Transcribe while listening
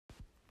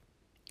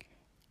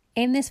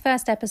In this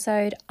first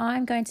episode,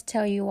 I'm going to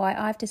tell you why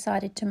I've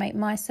decided to make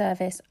my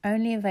service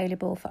only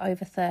available for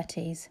over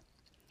 30s.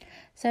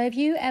 So have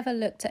you ever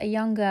looked at a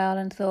young girl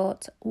and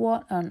thought,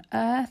 what on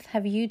earth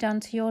have you done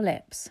to your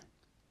lips?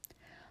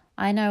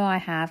 I know I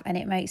have, and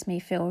it makes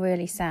me feel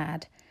really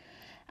sad.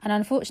 And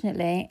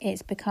unfortunately,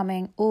 it's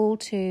becoming all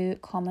too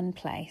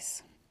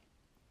commonplace.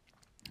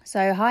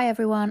 So hi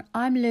everyone,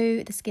 I'm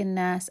Lou, the skin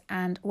nurse,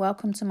 and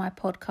welcome to my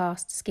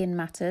podcast, Skin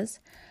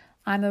Matters.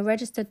 I'm a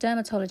registered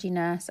dermatology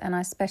nurse and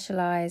I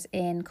specialise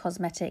in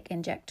cosmetic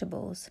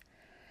injectables.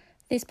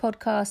 This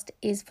podcast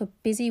is for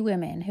busy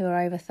women who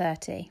are over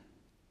 30.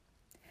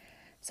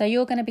 So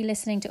you're going to be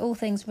listening to all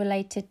things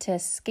related to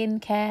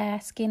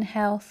skincare, skin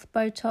health,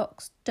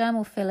 Botox,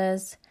 dermal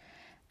fillers,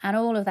 and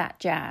all of that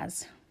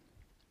jazz.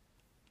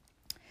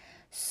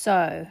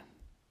 So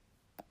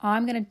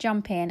I'm going to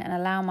jump in and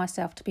allow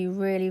myself to be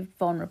really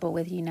vulnerable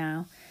with you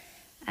now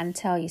and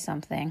tell you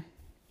something.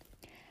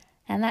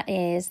 And that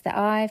is that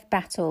I've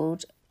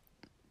battled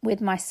with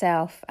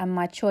myself and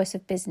my choice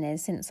of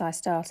business since I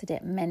started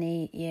it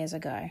many years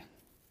ago.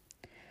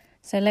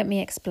 So let me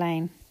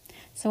explain.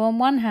 So on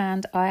one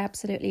hand, I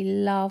absolutely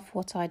love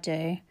what I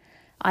do.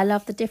 I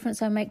love the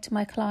difference I make to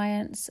my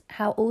clients,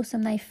 how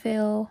awesome they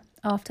feel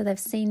after they've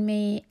seen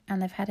me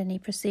and they've had any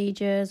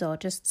procedures or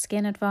just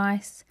skin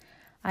advice.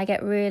 I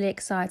get really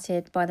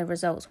excited by the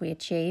results we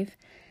achieve.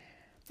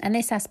 And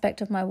this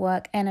aspect of my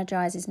work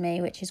energizes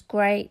me, which is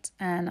great,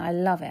 and I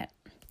love it.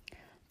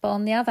 But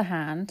on the other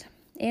hand,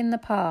 in the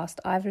past,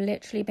 I've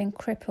literally been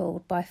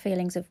crippled by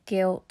feelings of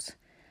guilt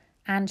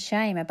and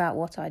shame about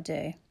what I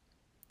do.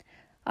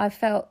 I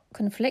felt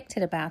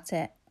conflicted about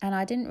it, and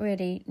I didn't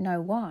really know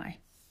why.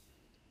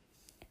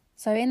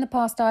 So in the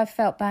past, I've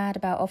felt bad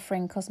about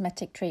offering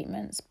cosmetic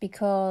treatments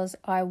because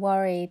I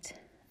worried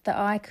that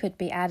I could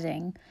be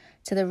adding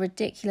to the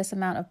ridiculous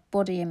amount of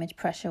body image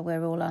pressure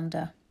we're all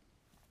under.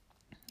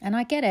 And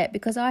I get it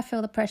because I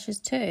feel the pressures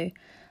too.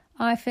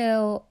 I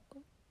feel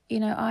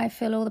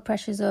all the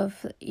pressures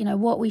of,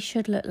 what we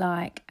should look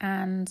like.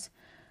 And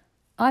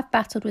I've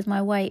battled with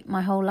my weight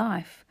my whole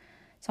life.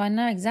 So I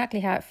know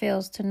exactly how it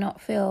feels to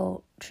not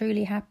feel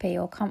truly happy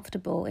or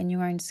comfortable in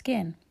your own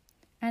skin.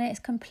 And it's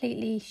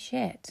completely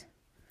shit.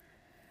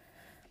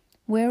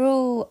 We're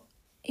all,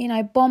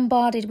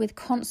 bombarded with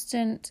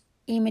constant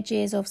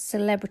images of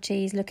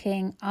celebrities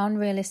looking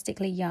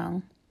unrealistically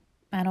young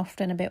and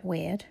often a bit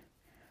weird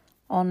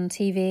on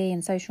TV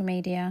and social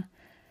media.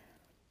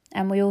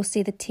 And we all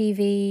see the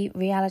TV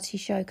reality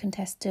show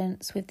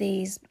contestants with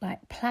these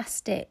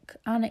plastic,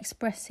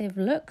 unexpressive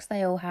looks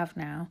they all have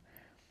now.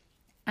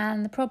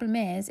 And the problem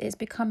is it's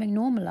becoming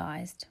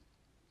normalised.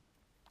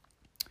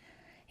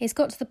 It's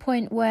got to the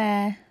point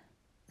where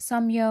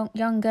some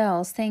young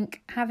girls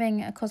think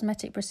having a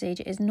cosmetic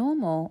procedure is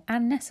normal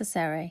and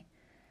necessary,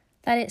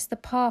 that it's the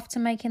path to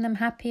making them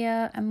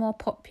happier and more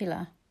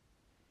popular,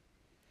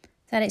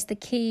 that it's the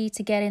key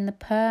to getting the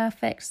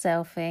perfect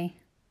selfie.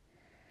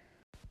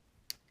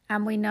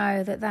 And we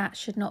know that that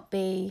should not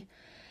be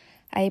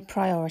a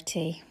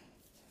priority.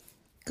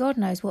 God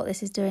knows what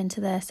this is doing to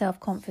their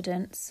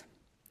self-confidence.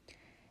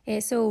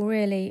 It's all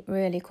really,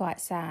 really quite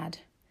sad.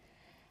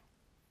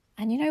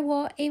 And you know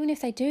what? Even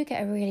if they do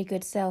get a really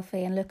good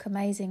selfie and look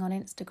amazing on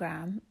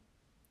Instagram,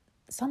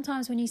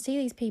 sometimes when you see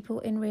these people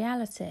in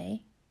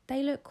reality,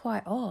 they look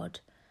quite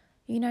odd.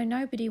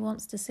 Nobody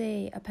wants to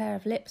see a pair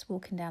of lips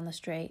walking down the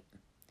street.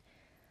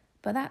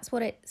 But that's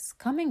what it's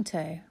coming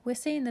to. We're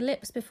seeing the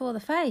lips before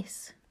the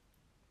face.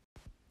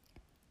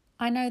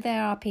 I know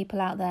there are people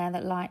out there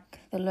that like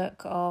the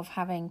look of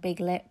having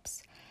big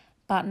lips,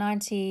 but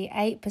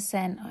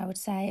 98%, I would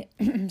say,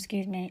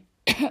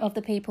 of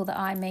the people that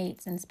I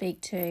meet and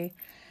speak to,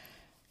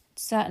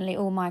 certainly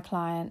all my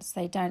clients,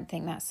 they don't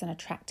think that's an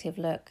attractive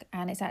look,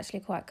 and it's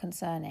actually quite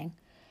concerning.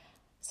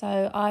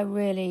 So I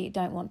really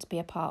don't want to be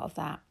a part of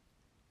that.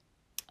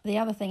 The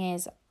other thing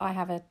is I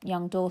have a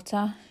young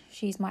daughter.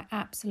 She's my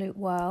absolute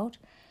world.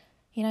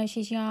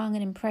 She's young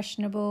and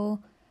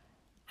impressionable,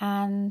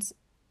 and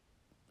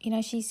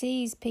she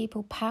sees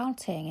people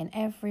pouting in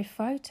every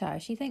photo.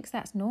 She thinks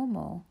that's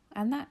normal,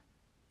 and that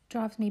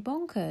drives me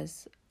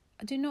bonkers.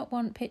 I do not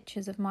want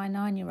pictures of my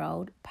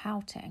 9-year-old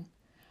pouting.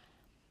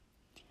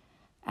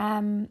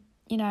 And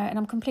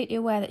I'm completely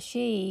aware that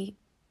she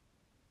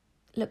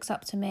looks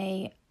up to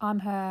me. I'm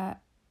her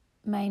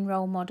main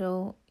role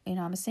model.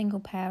 I'm a single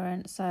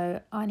parent,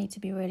 so I need to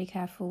be really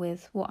careful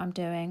with what I'm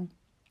doing.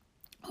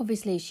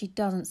 Obviously, she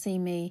doesn't see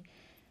me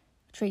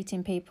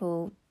treating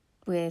people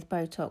with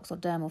Botox or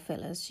dermal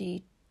fillers.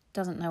 She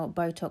doesn't know what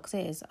Botox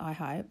is, I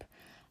hope.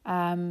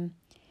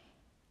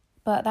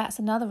 But that's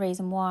another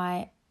reason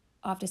why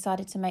I've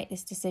decided to make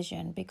this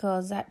decision,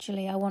 because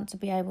actually I want to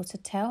be able to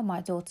tell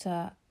my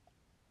daughter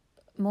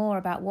more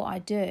about what I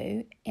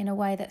do in a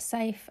way that's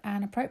safe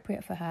and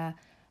appropriate for her.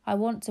 I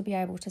want to be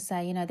able to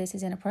say, this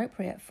is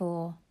inappropriate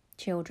for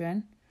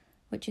children,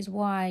 which is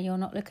why you're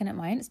not looking at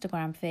my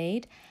Instagram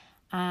feed.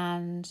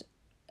 And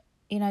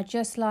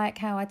just like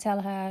how I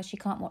tell her she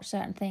can't watch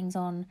certain things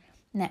on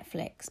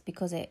Netflix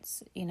because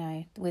it's,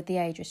 with the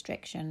age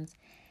restrictions.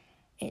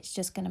 it's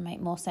just going to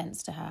make more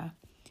sense to her.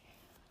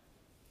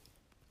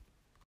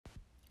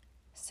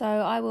 So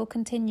I will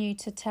continue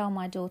to tell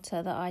my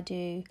daughter that I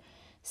do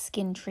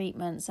skin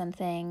treatments and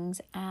things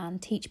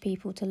and teach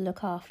people to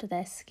look after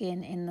their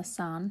skin in the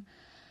sun,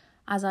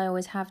 as I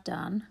always have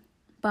done.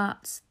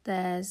 But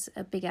there's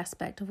a big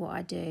aspect of what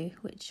I do,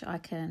 which I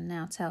can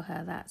now tell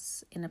her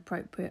that's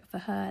inappropriate for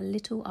her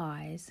little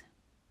eyes.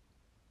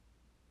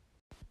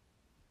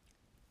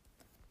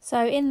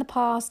 So in the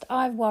past,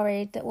 I've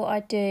worried that what I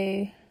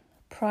do,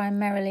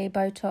 primarily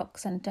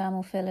Botox and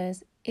dermal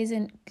fillers,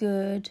 isn't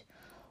good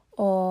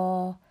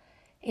or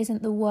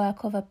isn't the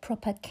work of a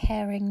proper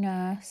caring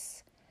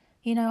nurse.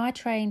 You know, I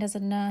trained as a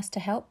nurse to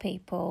help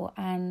people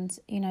and,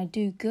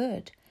 do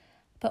good.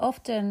 But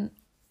often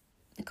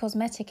the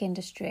cosmetic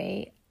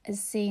industry is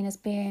seen as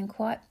being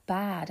quite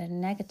bad and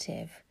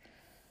negative.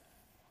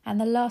 And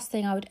the last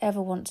thing I would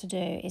ever want to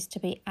do is to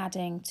be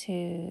adding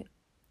to,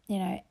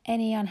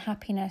 any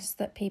unhappiness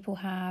that people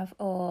have,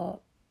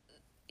 or,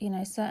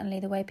 certainly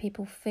the way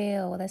people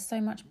feel. There's so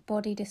much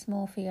body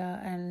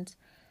dysmorphia and,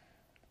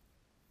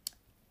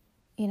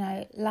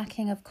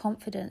 lacking of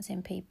confidence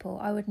in people.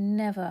 I would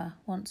never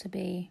want to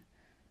be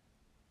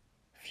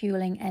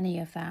fueling any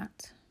of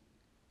that.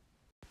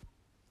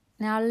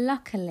 Now,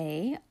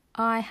 luckily,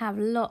 I have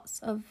lots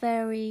of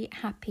very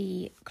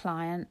happy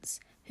clients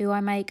who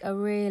I make a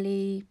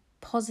really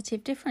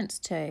positive difference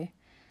to.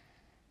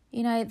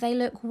 They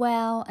look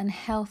well and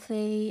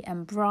healthy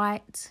and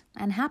bright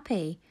and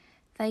happy.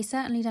 They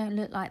certainly don't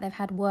look like they've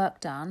had work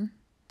done.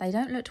 They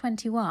don't look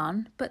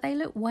 21, but they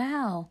look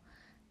well.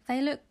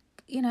 They look,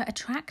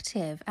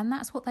 attractive, and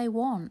that's what they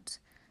want.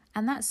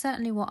 And that's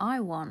certainly what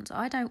I want.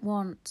 I don't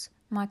want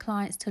my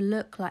clients to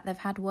look like they've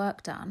had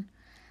work done.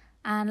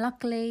 And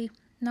luckily,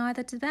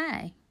 neither do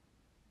they.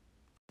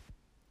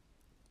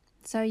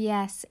 So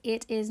yes,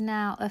 it is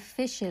now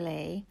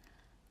officially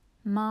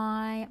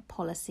my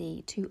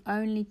policy to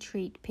only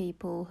treat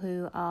people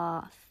who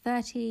are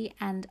 30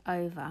 and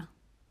over.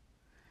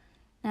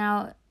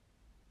 Now,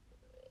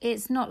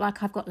 it's not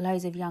like I've got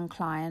loads of young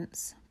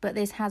clients, but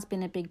this has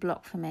been a big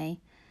block for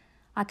me.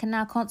 I can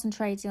now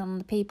concentrate on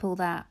the people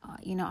that,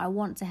 I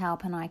want to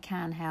help and I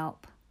can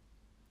help,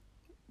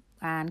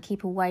 and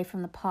keep away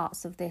from the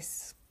parts of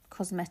this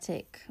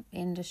cosmetic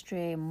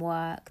industry and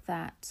work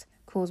that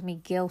cause me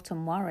guilt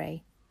and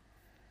worry.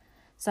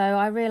 So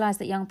I realise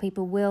that young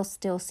people will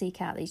still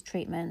seek out these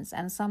treatments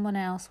and someone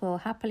else will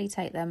happily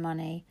take their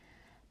money.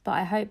 But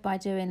I hope by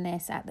doing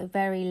this, at the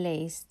very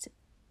least,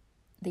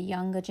 the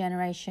younger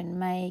generation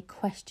may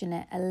question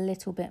it a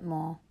little bit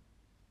more.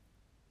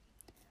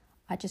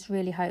 I just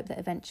really hope that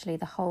eventually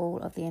the whole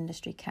of the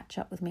industry catch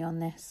up with me on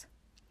this.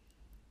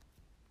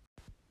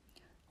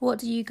 What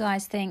do you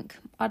guys think?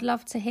 I'd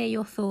love to hear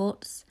your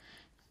thoughts.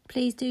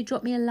 Please do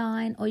drop me a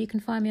line, or you can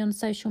find me on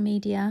social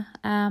media.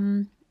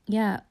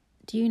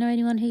 Do you know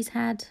anyone who's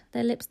had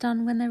their lips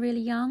done when they're really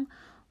young?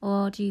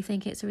 Or do you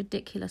think it's a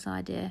ridiculous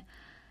idea?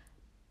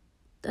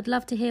 I'd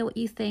love to hear what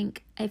you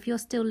think. If you're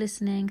still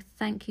listening,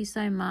 thank you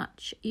so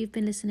much. You've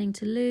been listening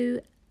to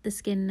Lou, the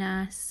Skin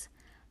Nurse.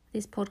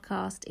 This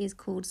podcast is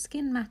called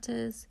Skin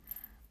Matters.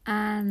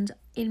 And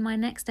in my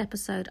next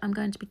episode, I'm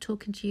going to be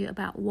talking to you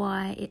about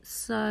why it's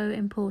so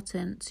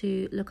important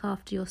to look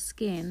after your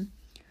skin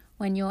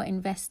when you're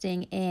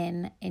investing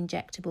in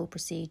injectable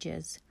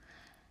procedures.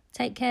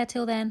 Take care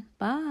till then.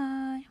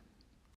 Bye.